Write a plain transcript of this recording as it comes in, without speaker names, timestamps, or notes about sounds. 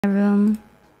room.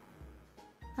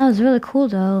 That was really cool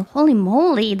though. Holy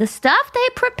moly, the stuff they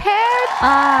prepared.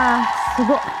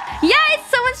 Yeah, it's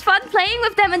so much fun playing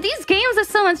with them, and these games are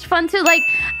so much fun too. Like,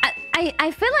 I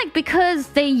feel like because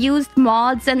they used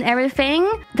mods and everything,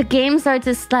 the games are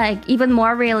just like even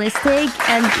more realistic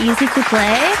and easy to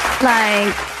play.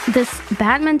 Like this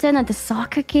badminton and the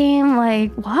soccer game,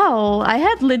 like wow, I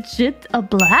had legit a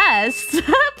blast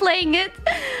playing it.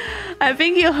 I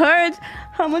think you heard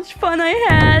how much fun I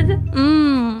had.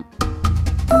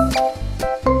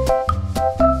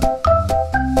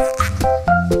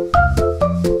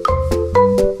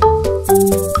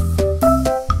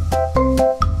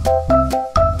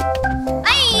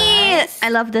 I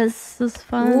love this. This is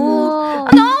fun. Whoa.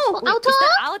 No! Wait, Auto? is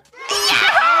that out?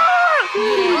 Yeah!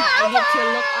 I get to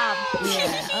look up.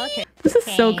 Yeah, okay. This is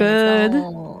so good.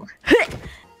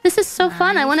 This is so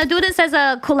fun. I want to do this as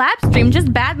a collab stream.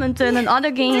 Just badminton and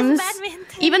other games.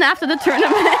 Even after the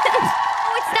tournament.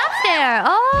 Oh, it stops there.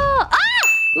 Oh! Ah!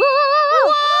 Whoa!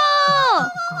 Whoa!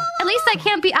 At least I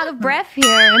can't be out of breath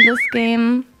here in this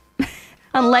game.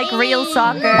 Unlike real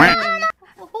soccer.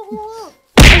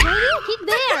 Keep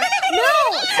there. No,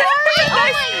 sorry. Oh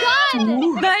my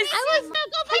god. Nice. I was stuck.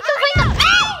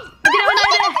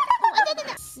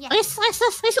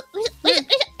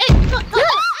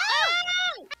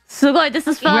 Sugoi, this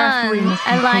is fun.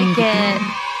 I like it.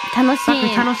 楽し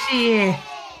い.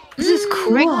 This is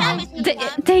cool.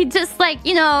 They just like,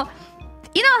 you know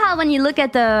how when you look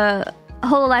at the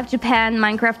Hololive Japan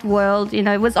Minecraft world, you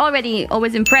know, it was already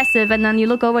always impressive, and then you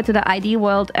look over to the ID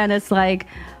world and it's like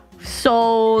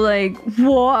so like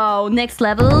wow, next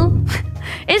level.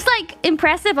 It's like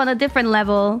impressive on a different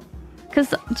level,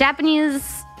 because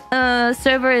Japanese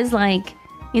server is like,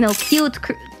 you know, cute,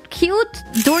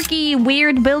 dorky,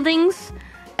 weird buildings,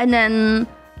 and then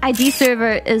ID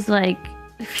server is like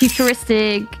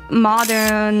futuristic,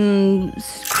 modern,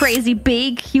 crazy,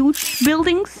 big, huge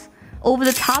buildings, over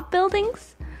the top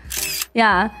buildings.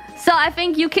 Yeah. So I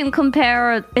think you can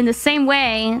compare in the same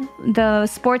way the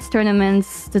sports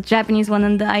tournaments, the Japanese one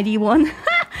and the ID one.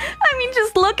 I mean,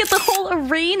 just look at the whole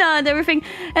arena and everything.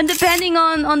 And depending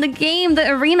on the game, the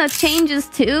arena changes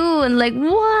too. And like,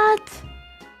 what?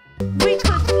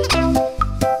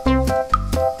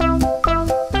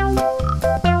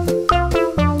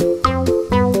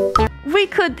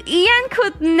 Ian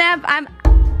could never...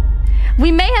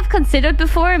 We may have considered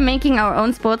before making our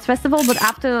own sports festival, but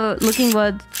after looking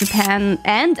what Japan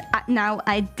and now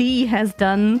ID has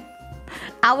done,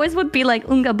 ours would be like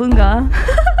Unga Bunga.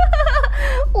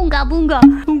 Unga Bunga.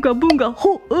 Unga Bunga.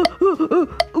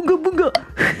 Unga Bunga.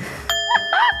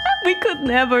 We could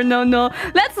never. No.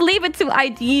 Let's leave it to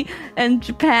ID and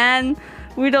Japan.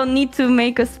 We don't need to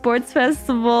make a sports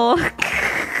festival.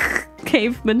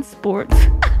 Caveman sport.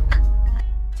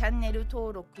 チャンネル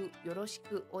登録よろし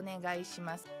くお願いし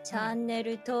ます。チャンネ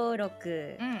ル登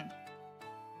録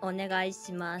お願い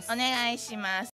します。お願いします。